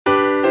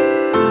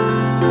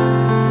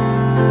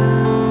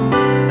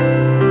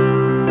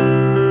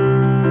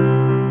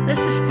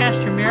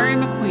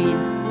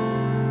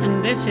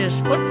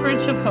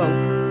Footprints of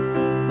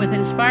Hope, with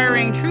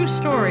inspiring true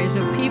stories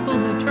of people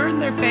who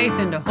turned their faith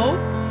into hope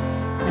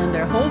and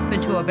their hope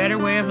into a better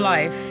way of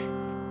life.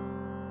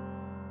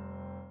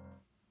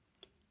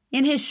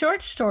 In his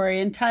short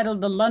story entitled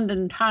The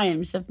London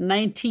Times of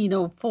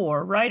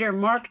 1904, writer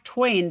Mark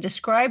Twain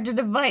described a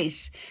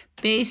device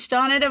based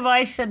on a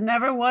device that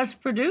never was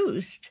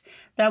produced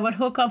that would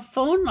hook up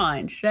phone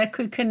lines that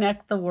could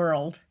connect the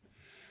world.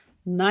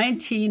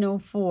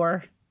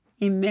 1904.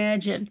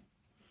 Imagine.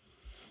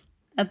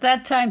 At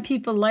that time,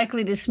 people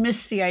likely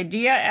dismissed the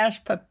idea as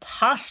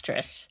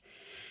preposterous.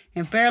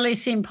 It barely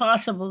seemed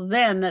possible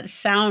then that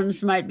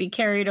sounds might be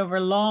carried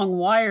over long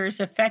wires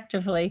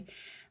effectively,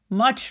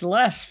 much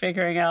less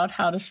figuring out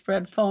how to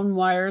spread phone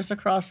wires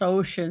across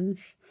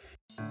oceans.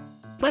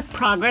 But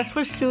progress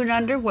was soon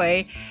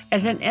underway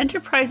as an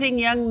enterprising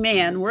young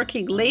man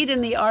working late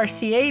in the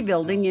RCA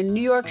building in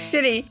New York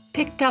City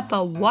picked up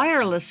a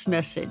wireless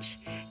message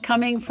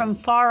coming from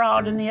far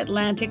out in the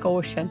Atlantic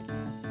Ocean.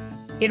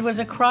 It was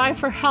a cry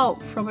for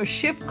help from a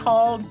ship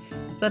called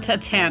the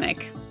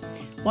Titanic,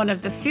 one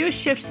of the few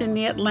ships in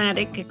the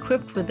Atlantic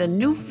equipped with a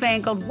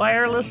newfangled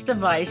wireless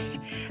device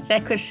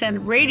that could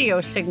send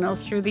radio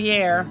signals through the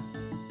air.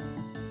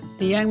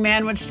 The young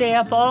man would stay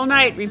up all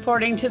night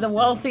reporting to the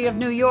wealthy of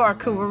New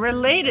York, who were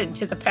related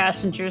to the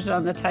passengers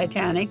on the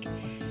Titanic,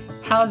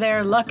 how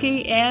their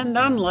lucky and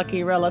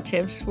unlucky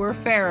relatives were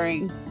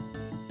faring.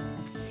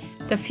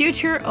 The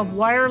future of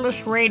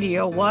wireless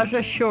radio was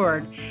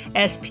assured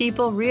as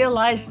people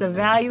realized the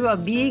value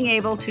of being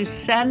able to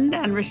send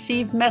and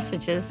receive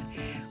messages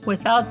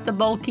without the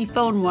bulky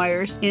phone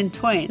wires in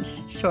Twain's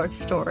short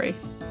story.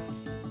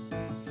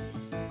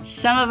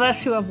 Some of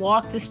us who have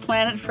walked this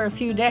planet for a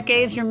few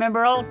decades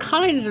remember all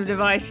kinds of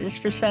devices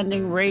for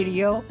sending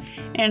radio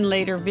and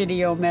later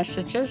video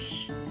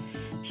messages.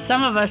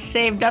 Some of us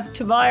saved up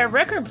to buy a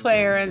record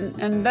player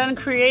and then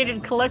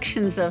created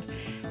collections of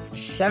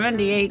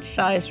 78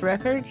 size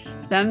records,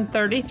 then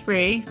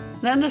 33,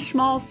 then the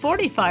small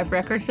 45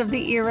 records of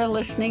the era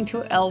listening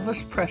to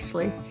Elvis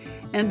Presley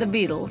and the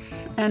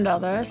Beatles and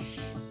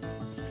others.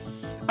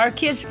 Our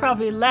kids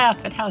probably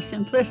laugh at how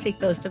simplistic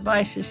those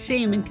devices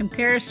seem in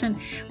comparison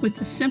with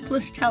the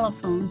simplest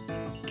telephone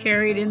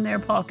carried in their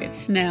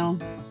pockets now.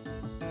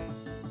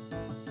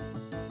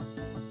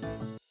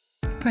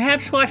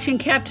 Perhaps watching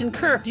Captain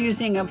Kirk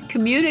using a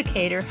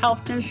communicator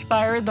helped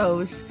inspire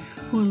those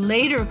who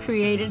later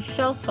created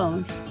cell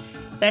phones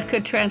that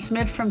could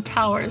transmit from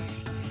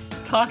towers,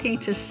 talking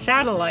to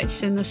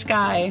satellites in the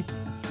sky.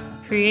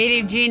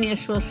 Creative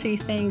genius will see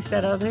things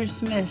that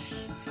others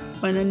miss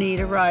when the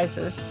need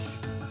arises.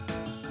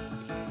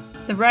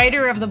 The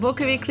writer of the book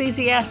of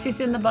Ecclesiastes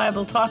in the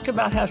Bible talked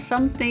about how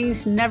some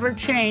things never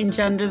change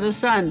under the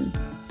sun.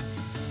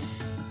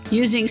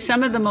 Using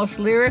some of the most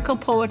lyrical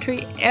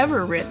poetry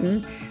ever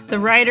written, the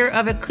writer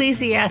of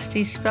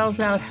Ecclesiastes spells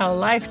out how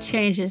life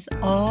changes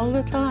all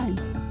the time,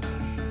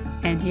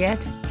 and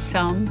yet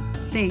some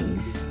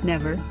things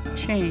never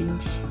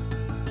change.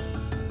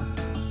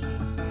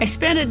 I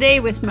spent a day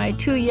with my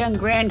 2 young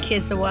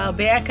grandkids a while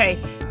back. I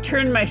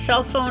turned my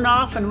cell phone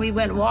off and we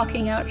went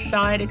walking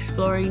outside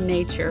exploring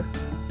nature.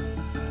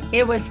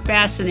 It was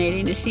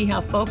fascinating to see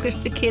how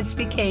focused the kids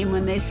became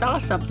when they saw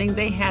something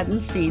they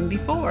hadn't seen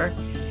before.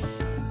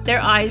 Their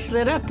eyes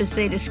lit up as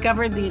they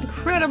discovered the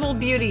incredible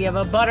beauty of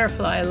a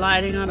butterfly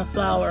lighting on a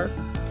flower,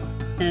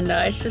 and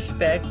I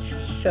suspect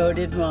so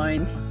did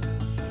mine.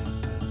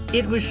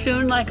 It was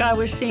soon like I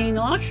was seeing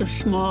lots of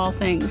small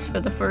things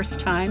for the first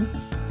time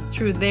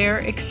through their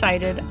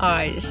excited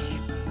eyes.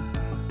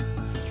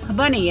 A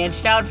bunny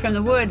edged out from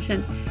the woods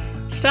and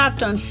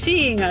stopped on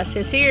seeing us,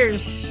 his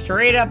ears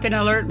straight up in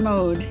alert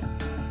mode.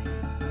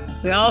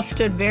 We all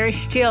stood very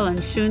still,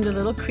 and soon the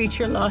little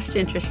creature lost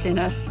interest in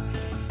us,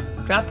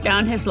 dropped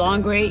down his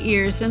long gray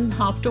ears and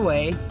hopped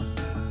away.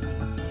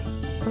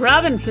 A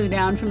robin flew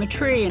down from a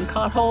tree and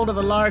caught hold of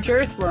a large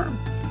earthworm.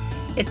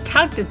 It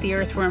tugged at the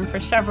earthworm for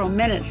several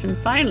minutes and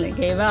finally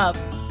gave up.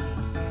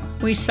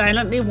 We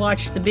silently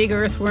watched the big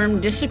earthworm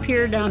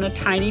disappear down a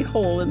tiny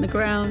hole in the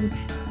ground.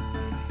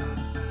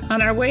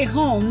 On our way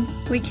home,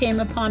 we came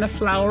upon a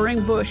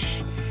flowering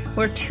bush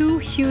where 2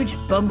 huge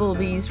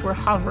bumblebees were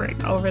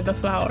hovering over the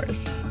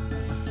flowers.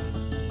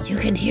 "You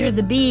can hear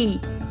the bee,"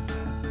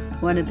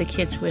 one of the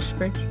kids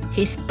whispered.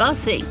 "He's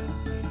buzzing."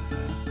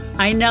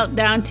 I knelt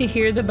down to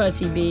hear the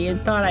buzzy bee and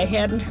thought I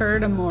hadn't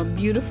heard a more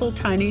beautiful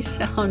tiny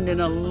sound in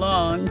a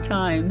long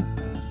time.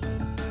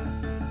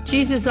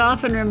 Jesus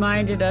often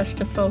reminded us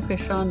to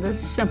focus on the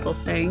simple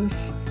things,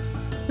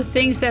 the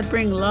things that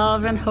bring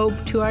love and hope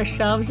to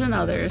ourselves and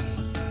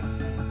others,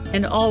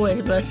 and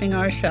always blessing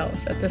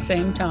ourselves at the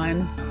same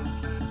time.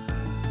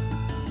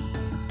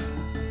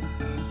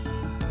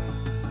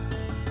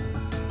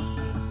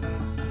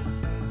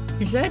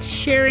 Is that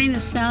sharing the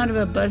sound of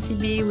a buzzy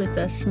bee with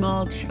a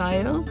small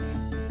child?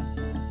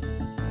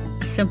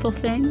 A simple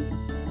thing?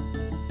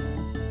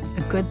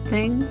 A good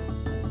thing?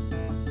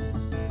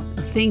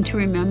 A thing to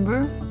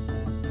remember?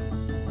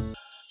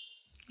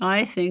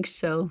 I think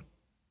so.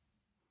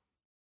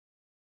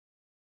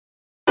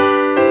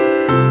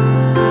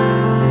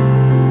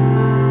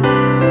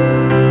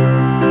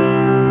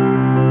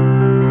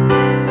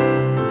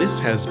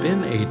 has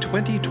been a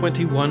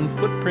 2021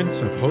 Footprints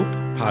of Hope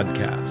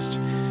podcast,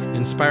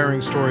 inspiring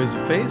stories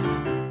of faith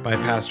by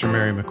Pastor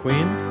Mary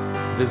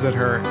McQueen. Visit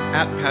her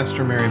at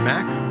Pastor Mary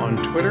Mac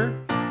on Twitter.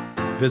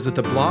 Visit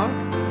the blog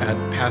at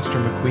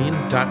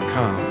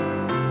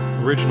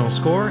pastormcqueen.com. Original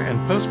score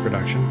and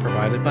post-production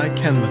provided by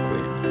Ken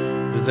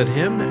McQueen. Visit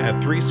him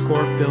at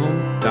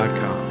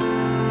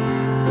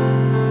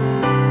threescorefilm.com.